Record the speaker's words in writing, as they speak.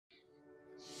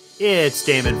It's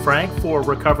Damon Frank for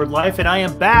Recovered Life, and I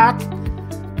am back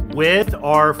with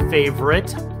our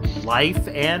favorite life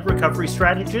and recovery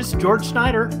strategist, George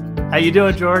Snyder. How you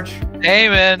doing, George?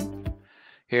 Damon,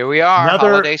 here we are,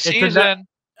 holiday season.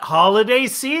 Holiday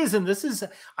season. This is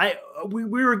we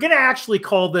were going to actually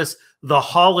call this the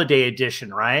holiday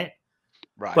edition, right?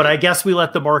 Right. But I guess we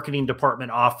let the marketing department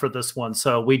off for this one,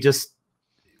 so we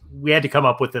had to come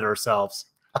up with it ourselves.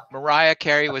 Mariah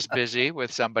Carey was busy with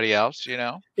somebody else, you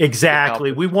know.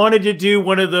 Exactly. We wanted to do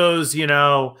one of those,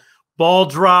 ball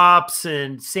drops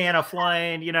and Santa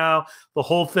flying, the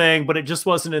whole thing, but it just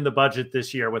wasn't in the budget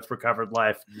this year with Recovered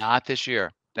Life. Not this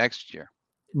year. Next year.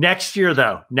 Next year,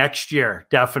 though. Next year,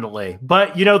 definitely.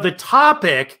 But, the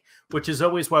topic, which is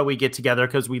always why we get together,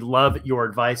 because we love your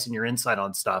advice and your insight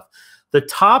on stuff. The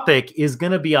topic is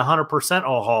going to be 100%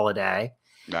 all holiday.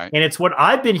 Right. And it's what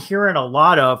I've been hearing a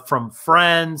lot of from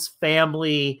friends,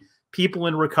 family, people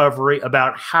in recovery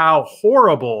about how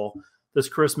horrible this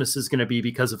Christmas is going to be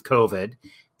because of COVID.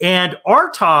 And our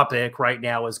topic right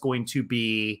now is going to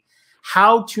be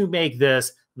how to make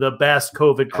this the best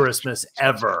COVID Christmas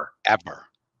ever.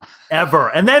 Ever.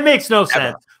 And that makes no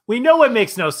sense. We know it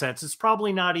makes no sense. It's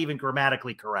probably not even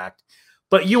grammatically correct,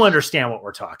 but you understand what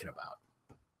we're talking about.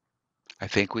 I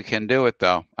think we can do it,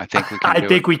 though. I think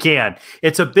we can.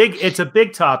 It's a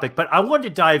big topic, but I wanted to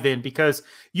dive in because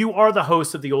you are the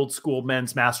host of the Old School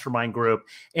Men's Mastermind group,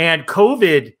 and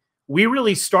COVID. We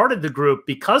really started the group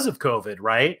because of COVID,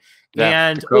 right? Yeah,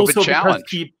 and also because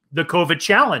the COVID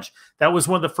challenge. That was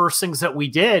one of the first things that we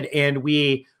did, and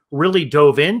we really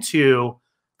dove into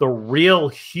the real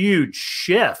huge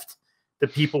shift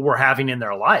that people were having in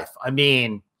their life. I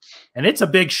mean, and it's a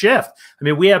big shift. I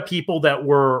mean, we have people that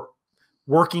were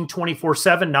working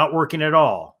 24/7, not working at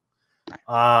all.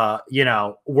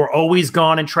 We're always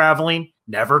gone and traveling,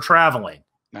 never traveling,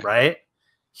 right?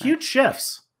 Huge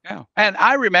shifts. Yeah. And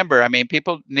I remember,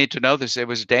 people need to know this. It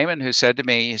was Damon who said to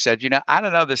me, he said, I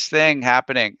don't know this thing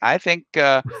happening. I think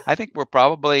we're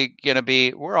probably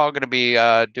we're all going to be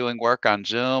doing work on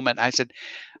Zoom. And I said,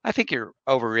 I think you're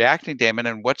overreacting, Damon.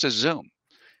 And what's a Zoom?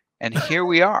 And here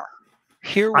we are.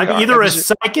 I'm either a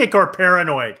psychic or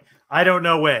paranoid. I don't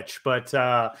know which, but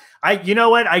you know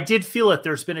what? I did feel it.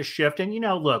 There's been a shift. And,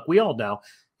 look, we all know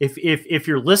if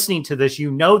you're listening to this, you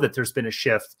know that there's been a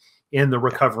shift in the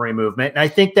recovery movement. And I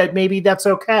think that maybe that's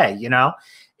okay,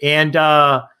 and,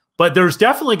 but there's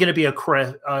definitely going to be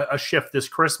a shift this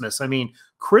Christmas. I mean,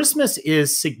 Christmas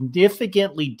is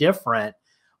significantly different.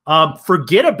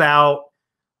 Forget about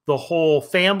the whole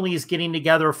families getting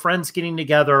together, friends getting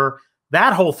together.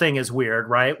 That whole thing is weird,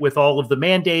 right? With all of the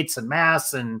mandates and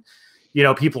masks and,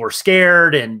 people are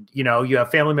scared and, you have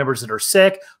family members that are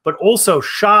sick, but also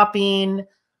shopping,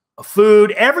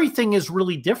 food, everything is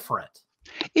really different.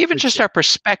 Even just our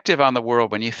perspective on the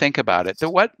world, when you think about it,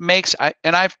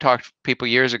 and I've talked to people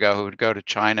years ago who would go to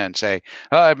China and say,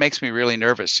 oh, it makes me really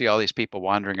nervous, see all these people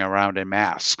wandering around in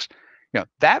masks.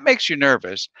 That makes you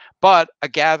nervous, but a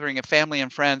gathering of family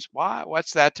and friends,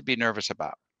 what's that to be nervous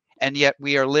about? And yet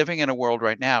we are living in a world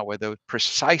right now where they're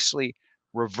precisely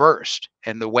reversed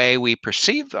in the way we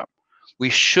perceive them. We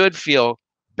should feel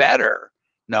better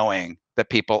knowing that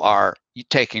people are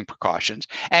taking precautions,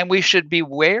 and we should be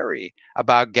wary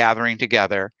about gathering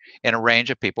together in a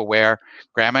range of people where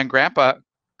grandma and grandpa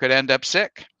could end up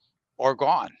sick or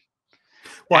gone.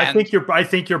 Well, I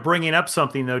think you're bringing up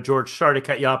something, though, George. Sorry to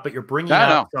cut you off, but you're bringing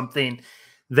up something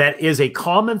that is a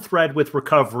common thread with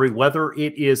recovery, whether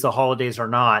it is the holidays or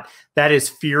not. That is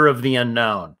fear of the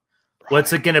unknown. Right.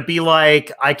 What's it going to be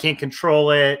like? I can't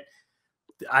control it.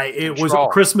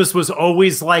 Christmas was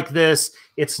always like this.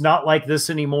 It's not like this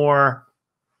anymore.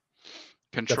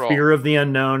 Control. The fear of the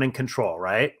unknown and control,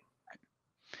 right?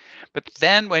 But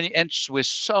then with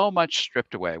so much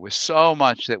stripped away, with so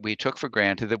much that we took for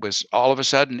granted, that was all of a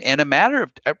sudden in a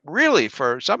matter of, really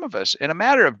for some of us, in a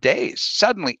matter of days,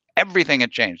 suddenly everything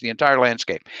had changed, the entire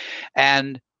landscape.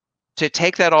 And to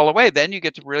take that all away, then you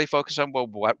get to really focus on, well,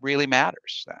 what really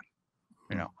matters then?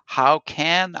 How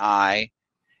can I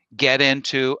get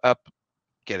into a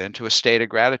state of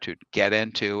gratitude,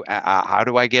 how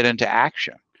do I get into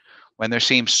action when there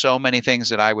seems so many things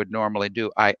that I would normally do?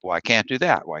 I can't do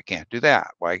that. Why can't do that?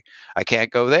 Why I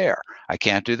can't go there? I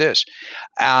can't do this.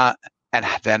 And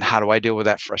then how do I deal with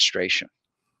that frustration?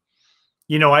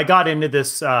 I got into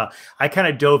this. I kind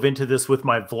of dove into this with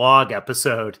my vlog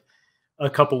episode a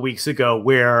couple weeks ago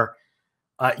where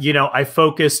I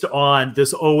focused on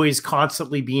this always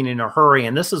constantly being in a hurry.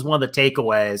 And this is one of the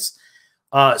takeaways,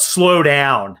 slow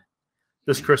down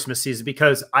this Christmas season,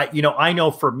 because I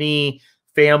know for me,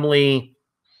 family,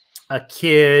 a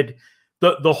kid,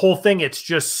 the whole thing, it's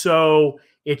just so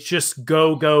it's just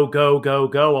go, go, go, go,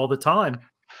 go all the time.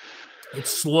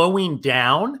 It's slowing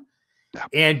down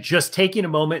and just taking a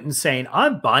moment and saying,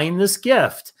 I'm buying this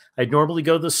gift. I'd normally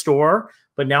go to the store,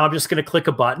 but now I'm just going to click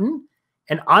a button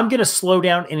and I'm going to slow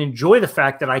down and enjoy the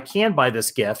fact that I can buy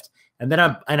this gift. And then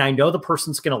I know the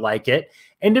person's going to like it.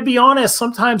 And to be honest,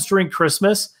 sometimes during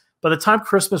Christmas, by the time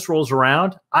Christmas rolls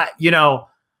around, I'm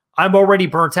already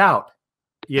burnt out.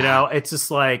 It's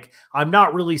just like, I'm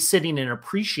not really sitting and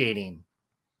appreciating.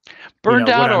 Burned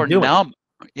out or numb.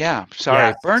 Yeah. Sorry.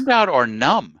 Yes. Burned out or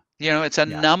numb. It's a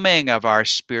numbing of our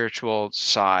spiritual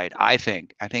side. I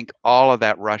think all of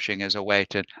that rushing is a way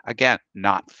to, again,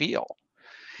 not feel.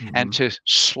 And to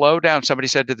slow down. Somebody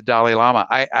said to the Dalai Lama,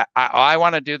 I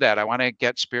want to do that. I want to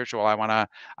get spiritual. I want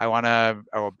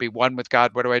to be one with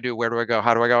God. What do I do? Where do I go?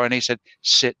 How do I go? And he said,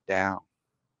 sit down,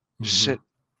 sit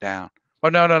down. Oh,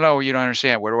 no. You don't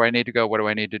understand. Where do I need to go? What do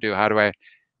I need to do? How do I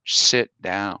sit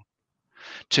down?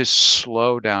 To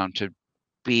slow down, to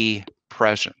be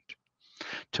present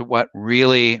to what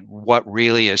really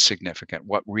is significant,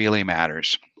 what really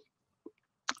matters.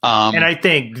 And I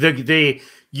think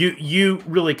you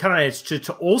really kind of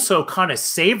to also kind of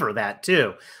savor that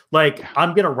too. Like, I'm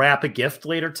going to wrap a gift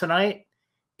later tonight,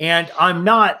 and I'm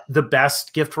not the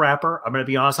best gift wrapper. I'm going to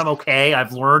be honest. I'm okay.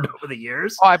 I've learned over the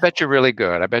years. Oh, I bet you're really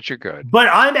good. I bet you're good. But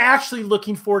I'm actually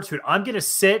looking forward to it. I'm going to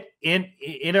sit in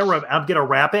a room. I'm going to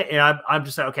wrap it, and I'm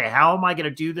just like, okay, how am I going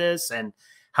to do this? And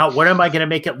what am I going to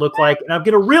make it look like? And I'm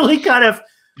going to really kind of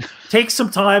take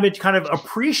some time and kind of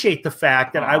appreciate the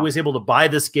fact that I was able to buy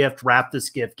this gift, wrap this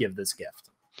gift, give this gift.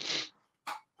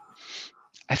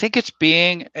 I think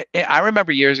I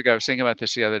remember years ago, I was thinking about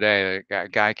this the other day. A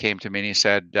guy came to me and he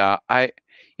said, I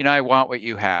want what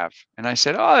you have. And I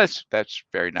said, oh, that's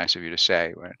very nice of you to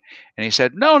say. And he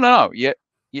said, no, you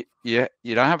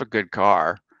don't have a good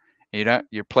car.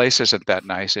 Your place isn't that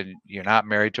nice, and you're not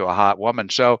married to a hot woman.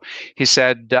 So he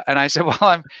said, and I said,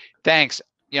 well, thanks.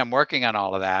 Yeah, I'm working on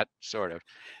all of that, sort of.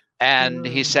 And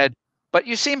he said, but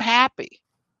you seem happy.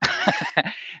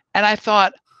 And I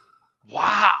thought,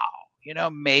 wow,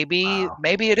 maybe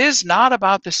it is not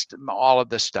about all of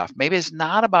this stuff. Maybe it's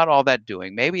not about all that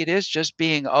doing. Maybe it is just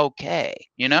being okay,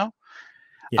 Yeah.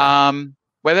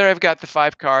 Whether I've got the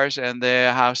 5 cars and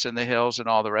the house in the hills and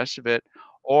all the rest of it,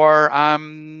 or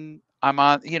I'm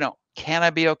on, can I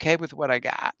be okay with what I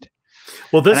got?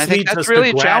 Well, this leads us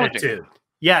really to gratitude.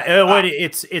 Yeah,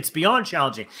 it's beyond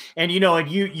challenging. And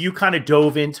you kind of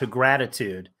dove into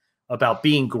gratitude, about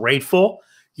being grateful,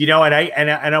 and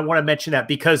I want to mention that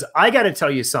because I got to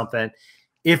tell you something.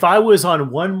 If I was on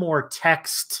one more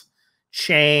text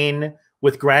chain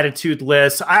with gratitude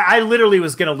lists, I literally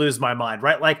was going to lose my mind,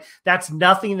 right? Like, that's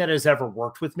nothing that has ever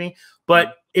worked with me.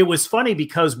 But it was funny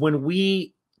because when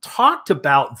we talked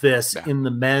about this in the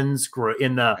men's group,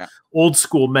 in the old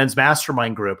school men's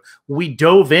mastermind group, we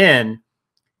dove in.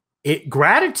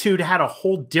 Gratitude had a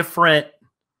whole different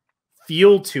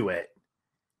feel to it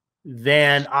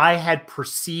than I had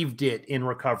perceived it in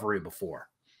recovery before.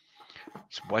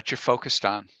 It's what you're focused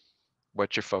on.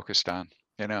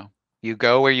 You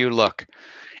go where you look,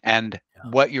 and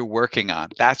what you're working on.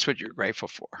 That's what you're grateful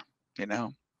for.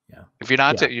 If you're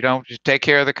not, you don't take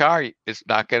care of the car. You're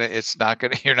not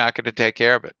gonna take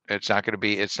care of it.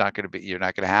 You're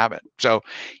not gonna have it. So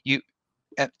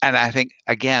and I think,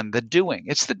 again,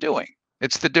 it's the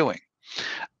doing.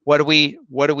 What are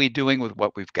we doing with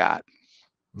what we've got?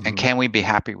 And can we be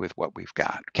happy with what we've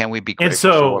got? Can we be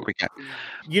grateful for what we got?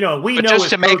 We know, just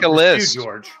to make a list, too,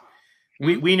 George,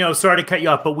 we know, sorry to cut you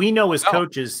off, but we know as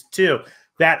coaches too,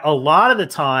 that a lot of the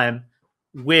time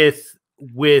with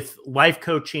life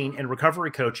coaching and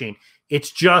recovery coaching,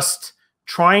 it's just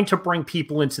trying to bring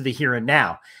people into the here and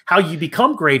now. How you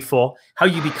become grateful, how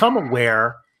you become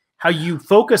aware, how you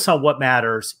focus on what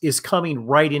matters is coming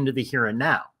right into the here and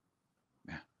now.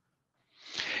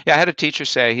 Yeah, I had a teacher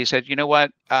say, he said, you know what,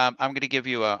 I'm going to give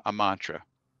you a mantra.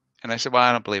 And I said, well,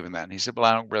 I don't believe in that. And he said, well,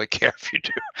 I don't really care if you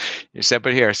do. He said,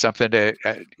 but here's something to,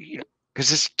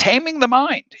 because it's taming the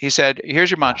mind. He said, here's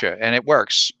your mantra, and it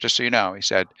works, just so you know. He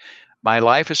said, my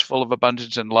life is full of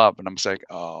abundance and love. And I'm like,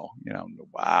 oh,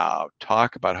 wow,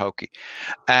 talk about hokey.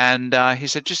 And he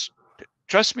said, just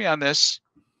trust me on this.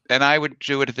 And I would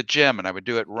do it at the gym, and I would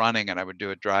do it running, and I would do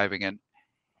it driving. And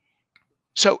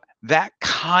so that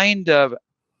kind of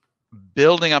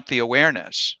building up the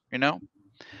awareness,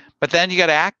 but then you got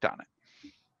to act on it.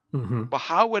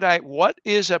 Well, what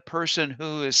is a person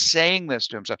who is saying this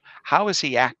to himself? How is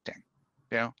he acting?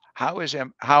 How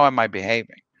am I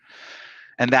behaving?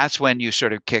 And that's when you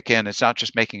sort of kick in. It's not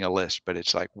just making a list, but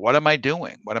it's like, what am I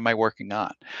doing? What am I working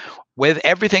on? With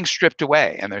everything stripped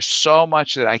away, and there's so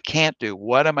much that I can't do.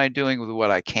 What am I doing with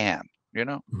what I can?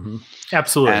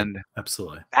 Absolutely. And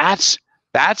absolutely.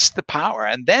 That's the power.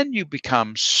 And then you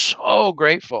become so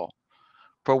grateful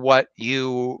for what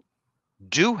you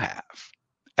do have,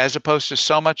 as opposed to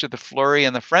so much of the flurry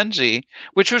and the frenzy,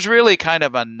 which was really kind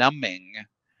of a numbing.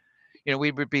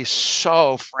 We would be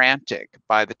so frantic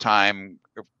by the time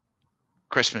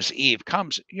Christmas Eve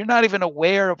comes. You're not even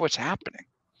aware of what's happening.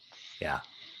 Yeah.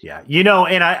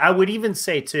 And I would even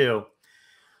say too,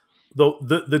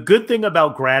 the good thing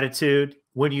about gratitude,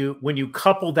 when you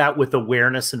couple that with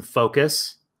awareness and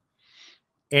focus,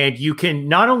 and you can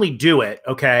not only do it,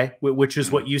 okay, which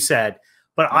is what you said,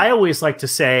 but I always like to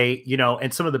say,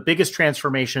 and some of the biggest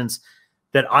transformations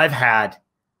that I've had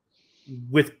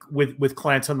with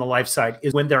clients on the life side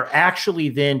is when they're actually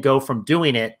then go from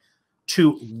doing it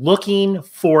to looking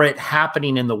for it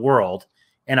happening in the world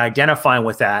and identifying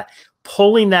with that,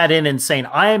 pulling that in and saying,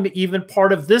 I am even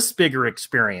part of this bigger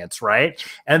experience, right?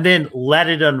 And then let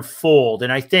it unfold.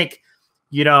 And I think,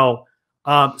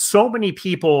 so many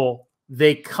people,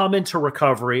 they come into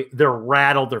recovery, they're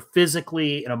rattled, they're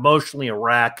physically and emotionally a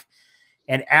wreck.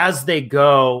 And as they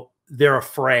go, they're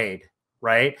afraid,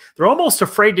 right? They're almost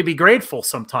afraid to be grateful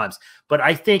sometimes. But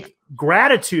I think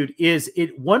gratitude is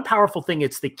one powerful thing.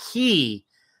 It's the key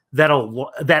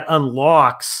that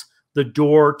unlocks the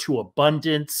door to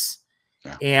abundance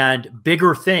and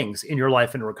bigger things in your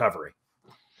life in recovery.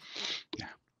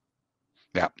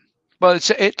 Yeah. Well,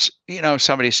 it's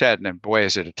somebody said, and boy,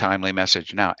 is it a timely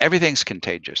message now, everything's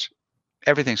contagious.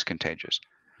 Everything's contagious.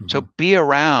 Mm-hmm. So be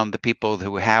around the people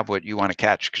who have what you want to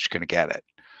catch, because you're going to get it.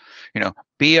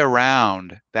 Be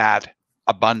around that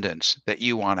abundance that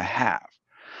you want to have.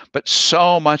 But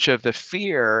so much of the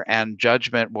fear and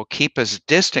judgment will keep us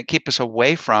distant, keep us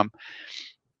away from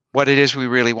what it is we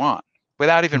really want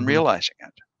without even realizing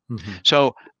it. Mm-hmm.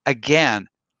 So again,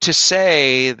 to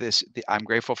say this, I'm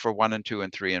grateful for 1 and 2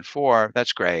 and 3 and 4,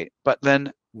 that's great. But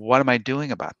then what am I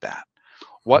doing about that?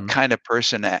 What kind of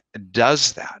person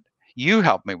does that? You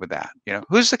help me with that.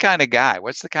 Who's the kind of guy?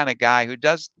 What's the kind of guy who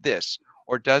does this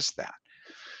or does that?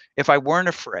 If I weren't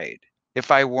afraid,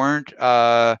 if I weren't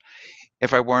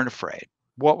afraid,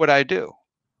 what would I do?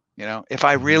 If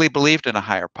I really believed in a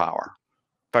higher power,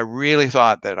 if I really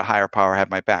thought that a higher power had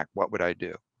my back, what would I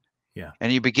do? Yeah.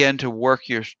 And you begin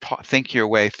to think your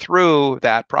way through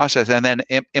that process and then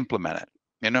implement it,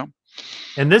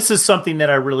 And this is something that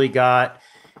I really got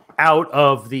out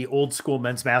of the old school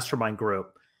men's mastermind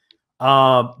group.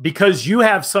 Because you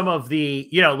have some of the,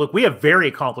 look, we have very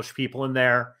accomplished people in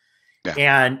there. Yeah.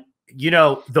 And,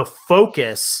 the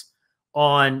focus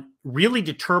on really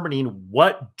determining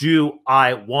what do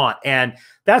I want. And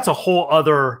that's a whole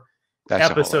other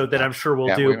episode that I'm sure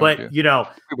we'll do. But,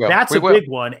 that's a big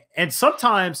one. And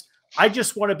sometimes I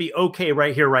just want to be okay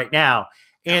right here, right now.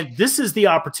 And this is the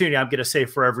opportunity, I'm going to say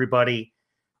for everybody,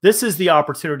 this is the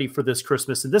opportunity for this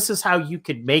Christmas. And this is how you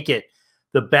can make it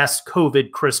the best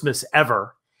COVID Christmas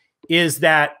ever, is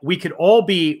that we could all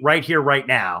be right here, right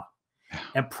now,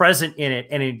 and present in it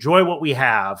and enjoy what we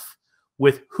have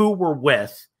with who we're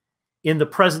with in the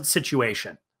present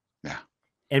situation. Yeah.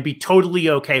 And be totally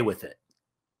okay with it.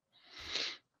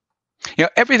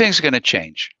 Everything's going to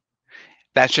change.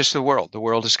 That's just the world. The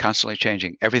world is constantly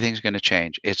changing. Everything's going to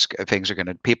change.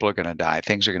 People are going to die.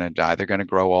 Things are going to die. They're going to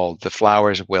grow old. The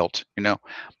flowers wilt,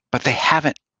 but they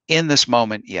haven't in this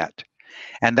moment yet.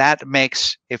 And that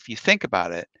makes, if you think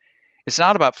about it, it's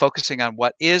not about focusing on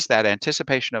what is that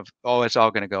anticipation of, oh, it's all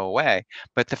going to go away,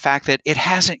 but the fact that it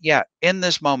hasn't yet in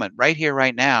this moment, right here,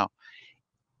 right now.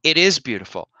 It is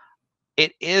beautiful.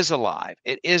 It is alive.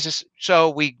 It is. So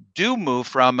we do move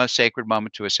from a sacred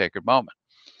moment to a sacred moment.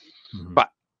 Mm-hmm. But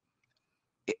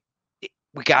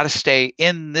we got to stay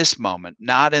in this moment,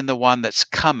 not in the one that's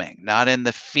coming, not in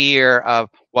the fear of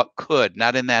what could,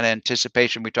 not in that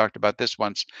anticipation. We talked about this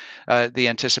once, the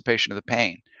anticipation of the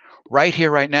pain. Right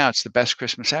here, right now, it's the best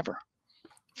Christmas ever.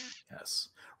 Yes,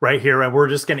 right here. And we're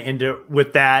just going to end it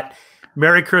with that.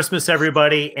 Merry Christmas,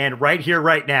 everybody. And right here,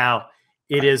 right now,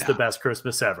 it is the best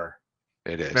Christmas ever.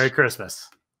 It is. Merry Christmas.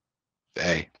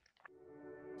 Hey.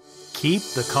 Keep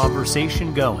the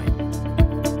conversation going.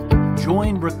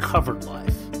 Join Recovered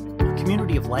Life, a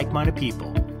community of like-minded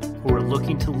people who are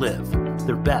looking to live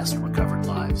their best recovered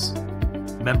lives.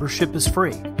 Membership is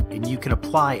free, and you can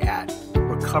apply at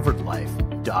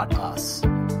recoveredlife.us.